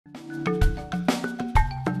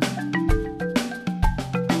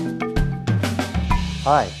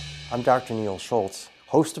Hi, I'm Dr. Neil Schultz,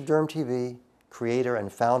 host of Derm TV, creator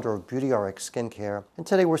and founder of BeautyRx Skincare, and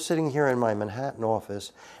today we're sitting here in my Manhattan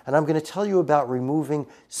office, and I'm going to tell you about removing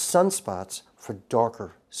sunspots for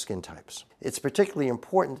darker skin types. It's particularly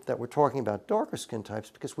important that we're talking about darker skin types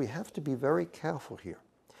because we have to be very careful here.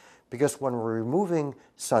 Because when we're removing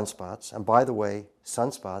sunspots, and by the way,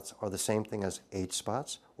 sunspots are the same thing as age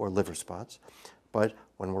spots or liver spots, but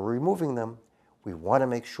when we're removing them, we want to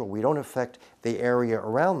make sure we don't affect the area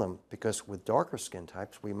around them, because with darker skin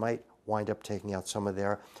types, we might wind up taking out some of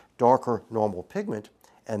their darker normal pigment,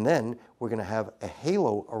 and then we're going to have a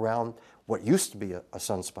halo around what used to be a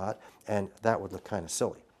sunspot, and that would look kind of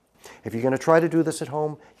silly. If you're going to try to do this at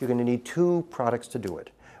home, you're going to need two products to do it.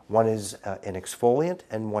 One is an exfoliant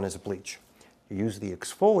and one is bleach. You use the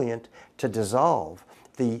exfoliant to dissolve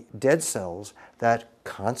the dead cells that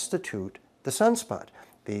constitute the sunspot.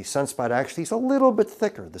 The sunspot actually is a little bit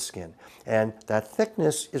thicker, the skin, and that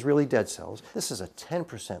thickness is really dead cells. This is a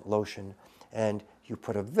 10% lotion, and you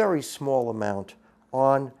put a very small amount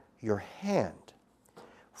on your hand.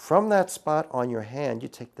 From that spot on your hand, you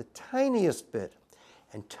take the tiniest bit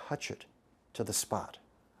and touch it to the spot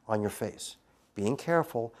on your face, being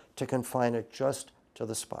careful to confine it just to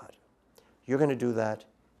the spot. You're going to do that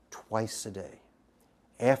twice a day.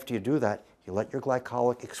 After you do that, you let your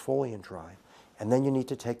glycolic exfoliant dry, and then you need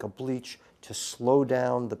to take a bleach to slow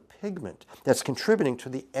down the pigment that's contributing to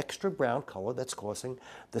the extra brown color that's causing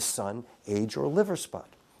the sun, age, or liver spot.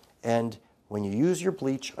 And when you use your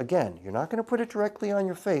bleach, again, you're not going to put it directly on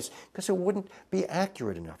your face because it wouldn't be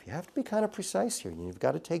accurate enough. You have to be kind of precise here. You've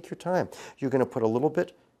got to take your time. You're going to put a little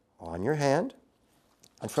bit on your hand,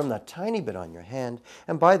 and from that tiny bit on your hand,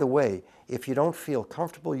 and by the way, if you don't feel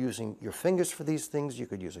comfortable using your fingers for these things, you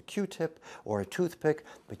could use a Q-tip or a toothpick,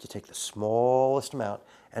 but you take the smallest amount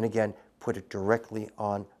and again, put it directly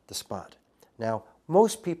on the spot. Now,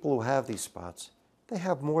 most people who have these spots, they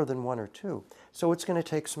have more than one or two, so it's going to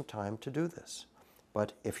take some time to do this.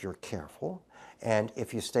 But if you're careful, and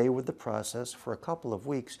if you stay with the process for a couple of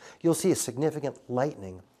weeks, you'll see a significant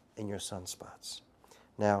lightening in your sunspots.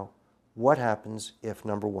 Now, what happens if,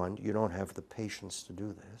 number one, you don't have the patience to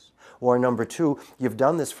do this? Or number two, you've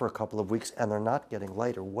done this for a couple of weeks and they're not getting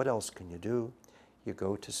lighter. What else can you do? You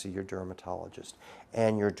go to see your dermatologist.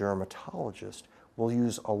 And your dermatologist will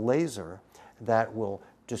use a laser that will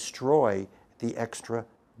destroy the extra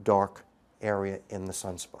dark area in the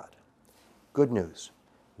sunspot. Good news,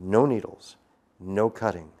 no needles, no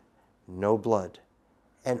cutting, no blood,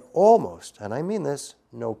 and almost, and I mean this,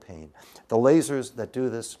 no pain. The lasers that do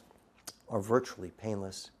this are virtually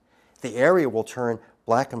painless. The area will turn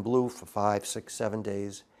black and blue for 5, 6, 7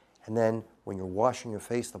 days, and then when you're washing your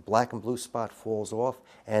face, the black and blue spot falls off,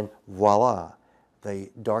 and voila, the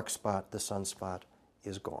dark spot, the sunspot,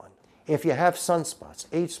 is gone. If you have sunspots,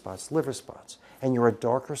 age spots, liver spots, and you're a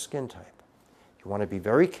darker skin type, you want to be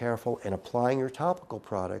very careful in applying your topical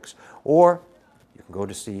products, or you can go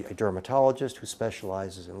to see a dermatologist who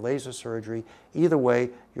specializes in laser surgery. Either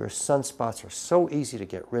way, your sunspots are so easy to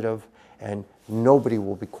get rid of, and nobody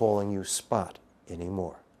will be calling you spot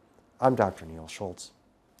anymore. I'm Dr. Neil Schultz.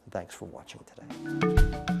 Thanks for watching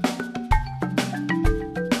today.